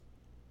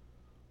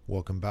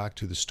Welcome back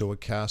to the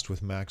StoiCast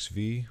with Max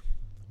V.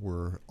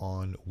 We're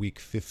on week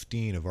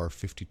 15 of our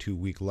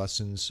 52-week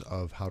lessons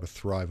of How to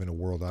Thrive in a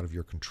World Out of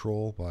Your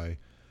Control by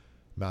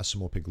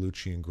Massimo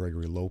Pigliucci and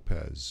Gregory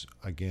Lopez.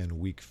 Again,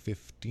 week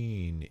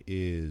 15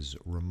 is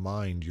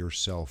Remind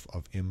Yourself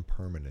of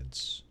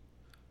Impermanence.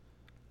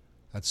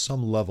 At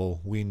some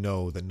level, we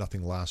know that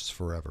nothing lasts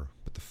forever,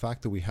 but the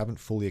fact that we haven't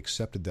fully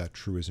accepted that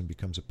truism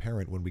becomes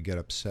apparent when we get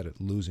upset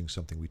at losing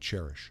something we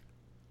cherish.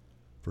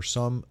 For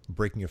some,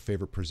 breaking a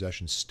favorite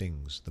possession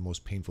stings. The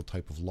most painful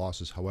type of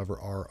losses, however,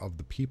 are of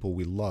the people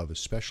we love,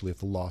 especially if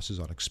the loss is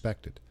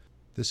unexpected.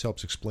 This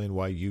helps explain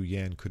why Yu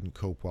Yan couldn't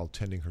cope while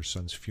tending her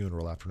son's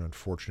funeral after an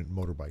unfortunate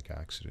motorbike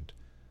accident.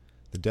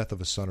 The death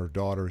of a son or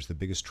daughter is the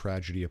biggest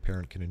tragedy a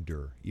parent can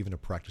endure, even a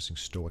practicing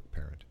Stoic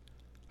parent.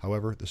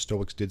 However, the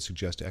Stoics did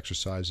suggest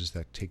exercises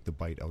that take the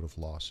bite out of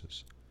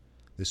losses.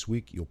 This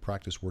week, you'll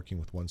practice working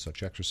with one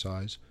such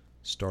exercise,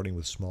 starting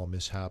with small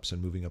mishaps and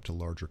moving up to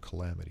larger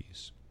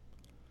calamities.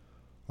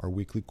 Our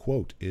weekly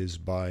quote is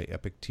by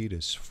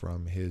Epictetus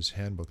from his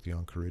handbook, the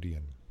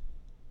Enchiridion.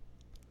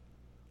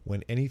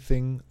 When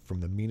anything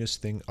from the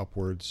meanest thing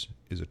upwards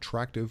is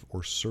attractive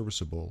or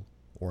serviceable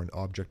or an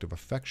object of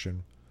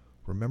affection,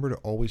 remember to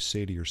always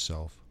say to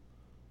yourself,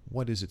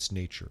 what is its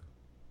nature?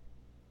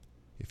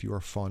 If you are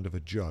fond of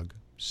a jug,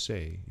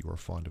 say you are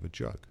fond of a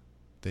jug.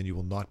 Then you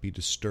will not be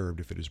disturbed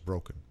if it is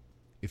broken.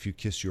 If you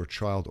kiss your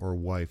child or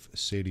wife,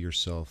 say to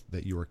yourself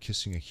that you are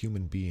kissing a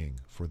human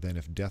being, for then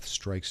if death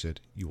strikes it,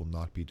 you will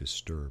not be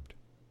disturbed.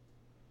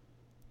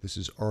 This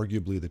is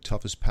arguably the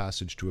toughest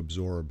passage to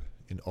absorb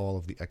in all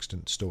of the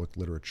extant Stoic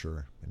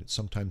literature, and it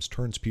sometimes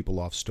turns people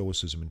off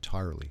Stoicism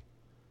entirely.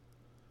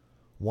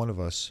 One of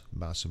us,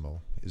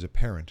 Massimo, is a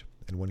parent,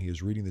 and when he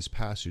is reading this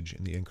passage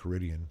in the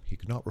Enchiridion, he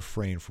could not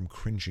refrain from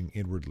cringing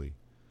inwardly.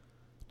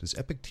 Does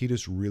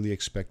Epictetus really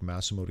expect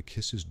Massimo to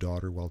kiss his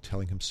daughter while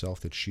telling himself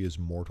that she is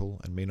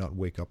mortal and may not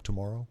wake up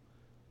tomorrow?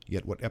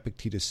 Yet what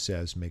Epictetus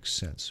says makes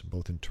sense,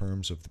 both in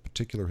terms of the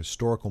particular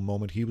historical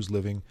moment he was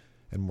living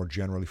and more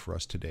generally for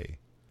us today.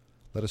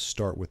 Let us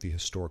start with the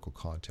historical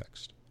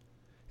context.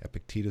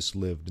 Epictetus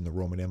lived in the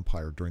Roman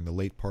Empire during the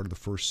late part of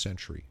the 1st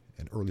century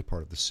and early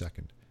part of the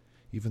 2nd.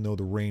 Even though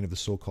the reign of the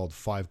so-called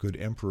 5 good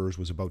emperors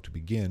was about to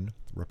begin,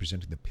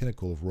 representing the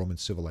pinnacle of Roman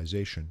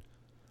civilization,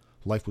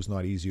 life was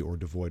not easy or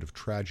devoid of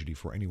tragedy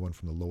for anyone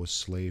from the lowest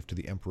slave to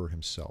the emperor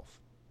himself.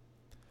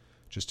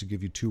 Just to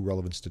give you 2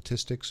 relevant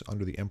statistics,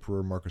 under the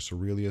emperor Marcus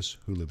Aurelius,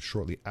 who lived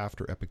shortly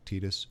after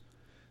Epictetus,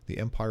 the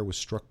empire was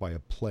struck by a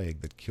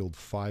plague that killed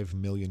 5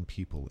 million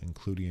people,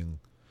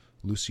 including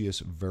Lucius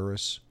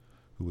Verus,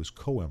 who was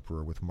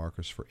co-emperor with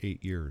Marcus for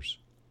 8 years.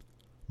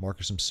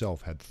 Marcus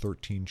himself had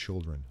 13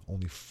 children,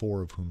 only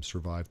 4 of whom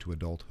survived to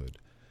adulthood,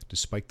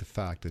 despite the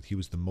fact that he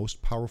was the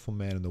most powerful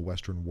man in the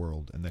Western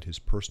world and that his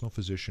personal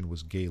physician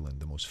was Galen,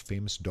 the most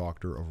famous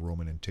doctor of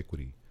Roman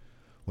antiquity.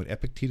 When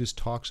Epictetus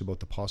talks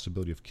about the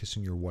possibility of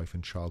kissing your wife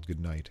and child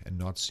goodnight and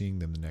not seeing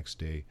them the next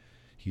day,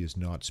 he is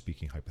not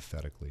speaking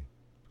hypothetically.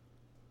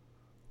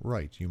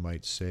 Right, you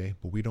might say,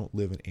 but we don't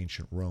live in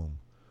ancient Rome.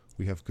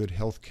 We have good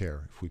health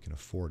care, if we can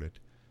afford it.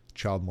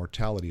 Child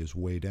mortality is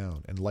way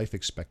down, and life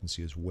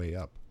expectancy is way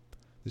up.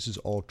 This is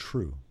all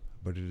true.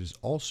 But it is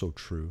also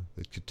true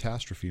that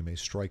catastrophe may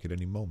strike at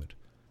any moment.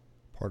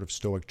 Part of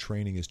Stoic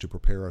training is to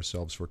prepare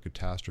ourselves for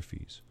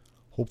catastrophes.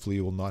 Hopefully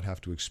you will not have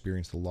to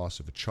experience the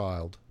loss of a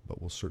child,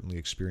 but will certainly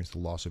experience the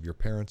loss of your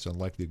parents and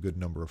likely a good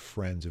number of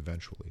friends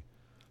eventually.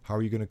 How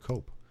are you going to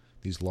cope?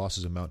 These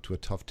losses amount to a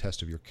tough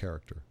test of your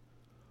character.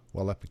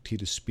 While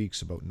Epictetus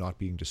speaks about not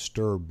being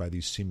disturbed by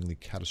these seemingly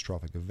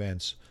catastrophic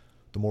events,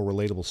 the more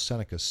relatable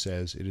Seneca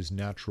says it is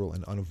natural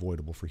and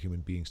unavoidable for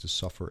human beings to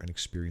suffer and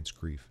experience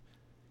grief.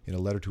 In a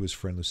letter to his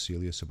friend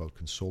Lucilius about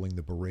consoling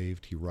the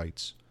bereaved, he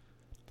writes,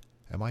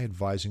 Am I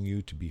advising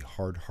you to be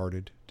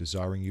hard-hearted,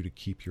 desiring you to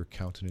keep your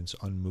countenance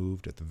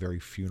unmoved at the very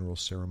funeral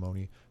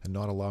ceremony, and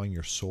not allowing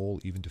your soul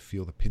even to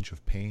feel the pinch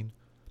of pain?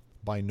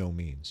 By no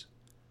means.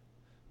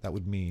 That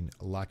would mean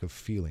a lack of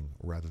feeling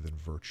rather than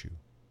virtue.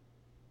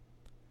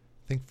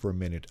 Think for a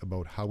minute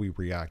about how we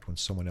react when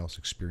someone else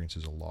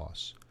experiences a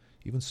loss,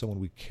 even someone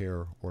we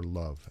care or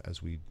love,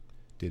 as we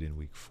did in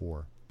week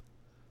 4.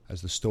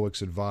 As the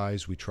Stoics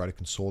advise, we try to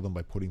console them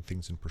by putting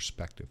things in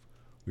perspective.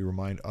 We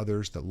remind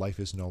others that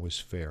life isn't always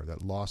fair,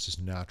 that loss is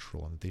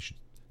natural, and that they should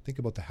think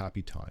about the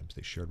happy times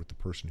they shared with the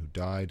person who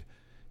died,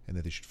 and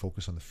that they should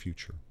focus on the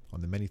future,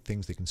 on the many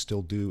things they can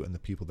still do and the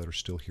people that are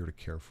still here to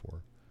care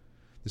for.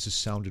 This is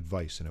sound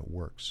advice, and it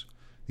works.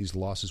 These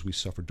losses we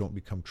suffer don't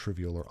become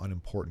trivial or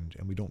unimportant,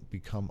 and we don't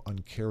become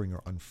uncaring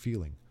or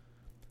unfeeling.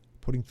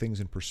 Putting things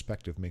in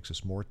perspective makes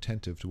us more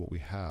attentive to what we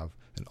have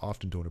and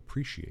often don't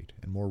appreciate,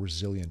 and more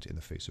resilient in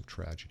the face of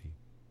tragedy.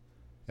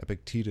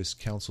 Epictetus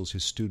counsels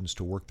his students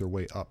to work their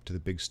way up to the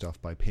big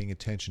stuff by paying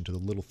attention to the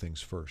little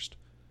things first.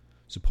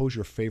 Suppose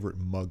your favorite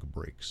mug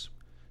breaks.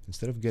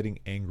 Instead of getting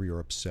angry or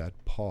upset,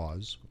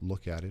 pause,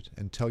 look at it,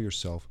 and tell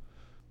yourself,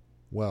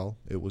 well,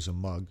 it was a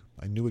mug.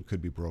 I knew it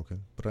could be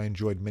broken, but I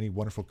enjoyed many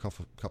wonderful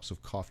cups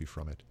of coffee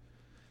from it.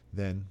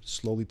 Then,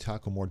 slowly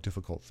tackle more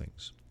difficult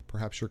things.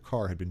 Perhaps your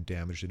car had been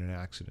damaged in an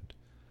accident.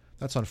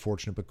 That's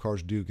unfortunate, but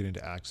cars do get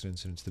into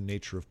accidents, and it's the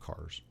nature of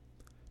cars.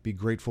 Be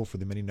grateful for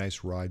the many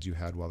nice rides you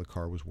had while the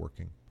car was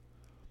working.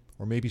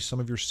 Or maybe some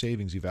of your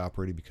savings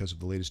evaporated because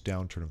of the latest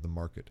downturn of the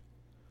market.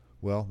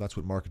 Well, that's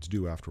what markets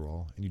do after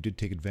all, and you did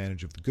take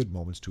advantage of the good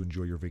moments to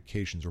enjoy your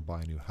vacations or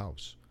buy a new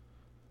house.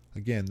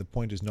 Again, the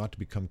point is not to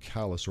become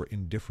callous or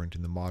indifferent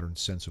in the modern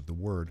sense of the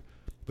word,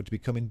 but to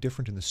become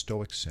indifferent in the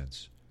Stoic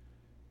sense.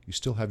 You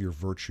still have your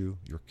virtue,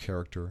 your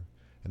character,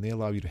 and they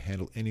allow you to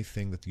handle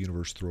anything that the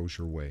universe throws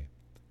your way.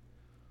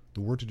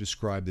 The word to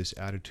describe this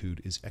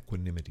attitude is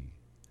equanimity.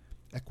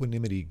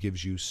 Equanimity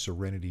gives you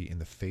serenity in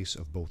the face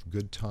of both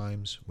good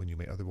times, when you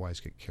may otherwise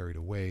get carried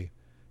away,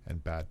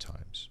 and bad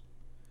times.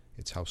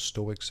 It's how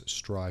Stoics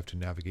strive to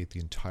navigate the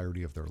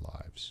entirety of their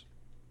lives.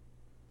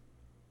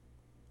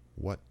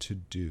 What to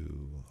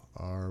do.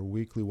 Our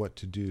weekly what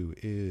to do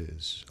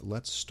is,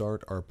 let's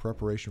start our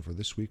preparation for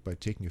this week by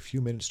taking a few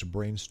minutes to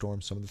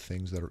brainstorm some of the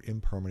things that are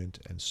impermanent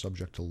and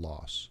subject to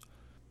loss.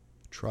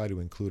 Try to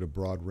include a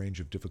broad range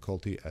of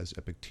difficulty as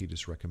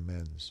Epictetus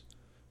recommends.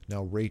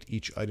 Now rate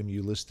each item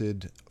you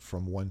listed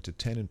from 1 to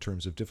 10 in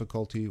terms of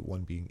difficulty,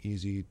 1 being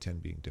easy, 10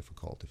 being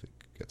difficult if it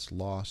gets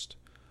lost.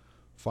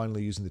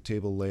 Finally, using the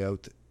table, lay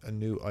out a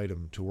new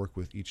item to work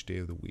with each day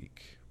of the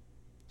week.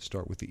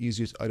 Start with the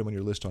easiest item on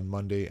your list on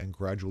Monday and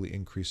gradually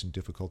increase in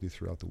difficulty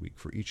throughout the week.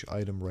 For each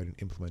item, write an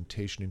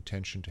implementation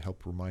intention to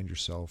help remind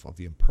yourself of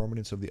the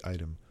impermanence of the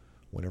item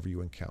whenever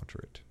you encounter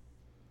it.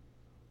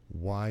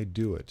 Why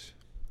do it?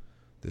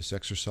 This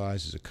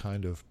exercise is a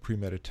kind of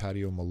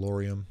premeditatio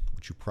malorium,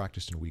 which you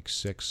practiced in week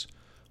 6.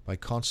 By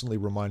constantly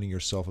reminding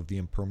yourself of the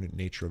impermanent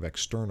nature of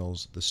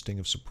externals, the sting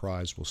of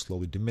surprise will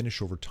slowly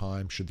diminish over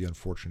time should the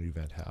unfortunate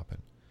event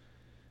happen.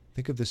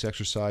 Think of this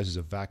exercise as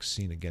a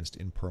vaccine against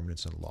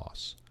impermanence and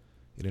loss.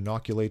 It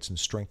inoculates and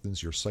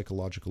strengthens your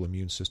psychological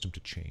immune system to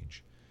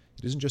change.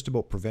 It isn't just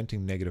about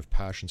preventing negative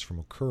passions from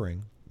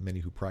occurring.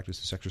 Many who practice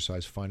this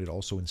exercise find it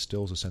also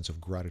instills a sense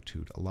of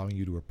gratitude, allowing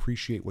you to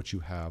appreciate what you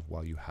have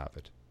while you have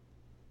it.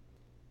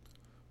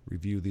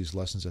 Review these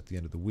lessons at the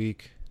end of the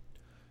week.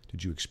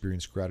 Did you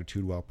experience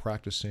gratitude while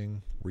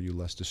practicing? Were you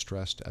less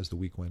distressed as the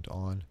week went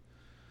on?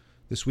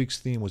 This week's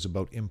theme was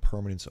about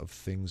impermanence of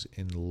things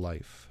in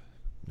life.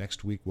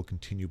 Next week we'll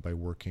continue by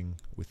working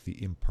with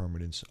the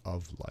impermanence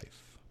of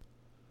life.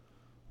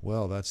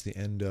 Well, that's the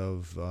end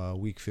of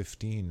week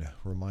 15,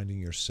 reminding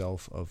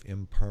yourself of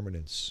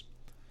impermanence.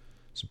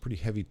 Some pretty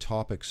heavy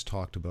topics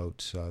talked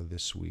about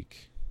this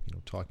week.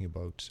 Talking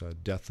about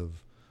death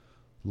of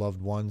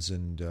loved ones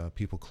and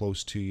people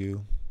close to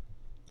you.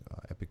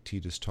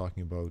 Epictetus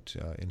talking about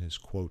in his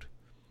quote,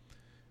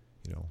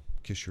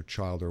 kiss your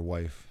child or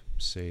wife,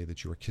 say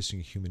that you are kissing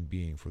a human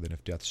being, for then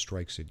if death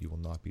strikes it, you will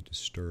not be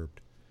disturbed.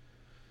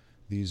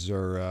 These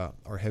are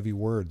heavy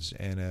words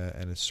and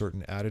a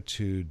certain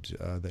attitude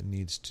that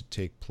needs to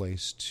take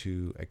place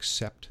to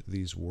accept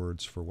these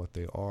words for what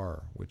they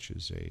are, which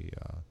is a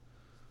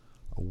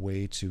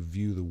way to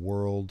view the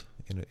world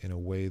in a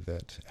way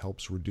that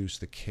helps reduce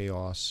the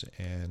chaos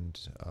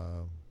and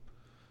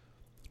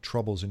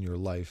troubles in your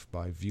life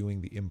by viewing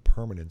the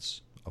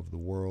impermanence of the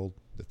world,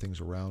 the things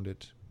around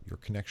it, your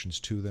connections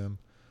to them,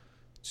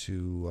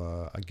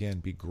 to, again,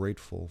 be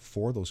grateful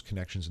for those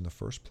connections in the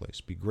first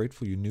place. Be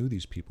grateful you knew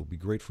these people. Be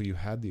grateful you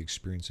had the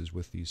experiences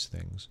with these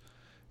things,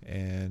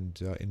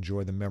 and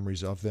enjoy the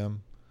memories of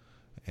them,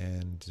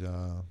 and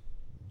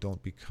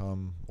don't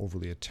become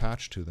overly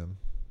attached to them.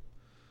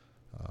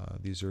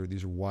 These are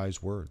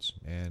wise words,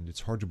 and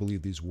it's hard to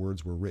believe these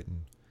words were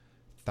written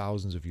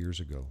thousands of years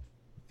ago,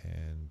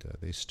 and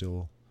they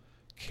still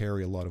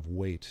carry a lot of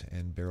weight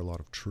and bear a lot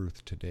of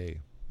truth today.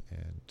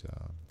 And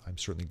I'm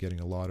certainly getting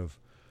a lot of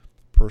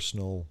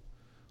personal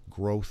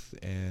growth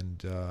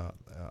and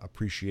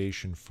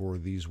appreciation for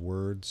these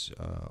words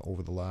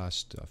over the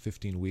last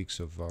 15 weeks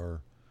of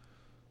our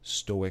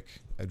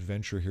Stoic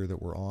adventure here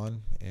that we're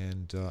on,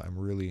 and I'm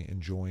really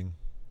enjoying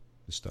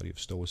the study of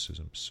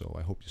Stoicism. So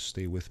I hope you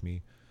stay with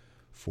me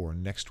for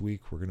next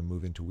week. We're going to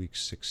move into week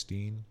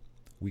 16.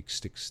 Week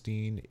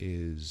 16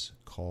 is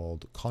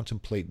called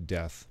Contemplate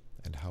Death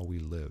and How We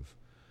Live.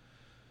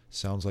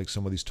 Sounds like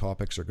some of these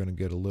topics are going to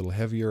get a little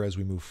heavier as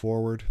we move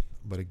forward,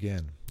 but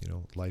again,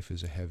 life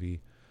is a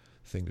heavy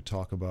thing to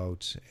talk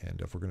about,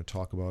 and if we're going to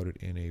talk about it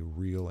in a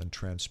real and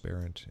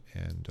transparent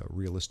and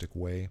realistic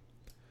way,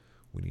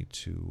 we need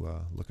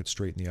to look it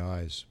straight in the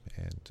eyes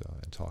and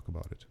talk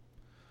about it.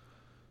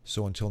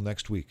 So until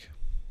next week,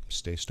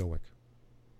 stay stoic.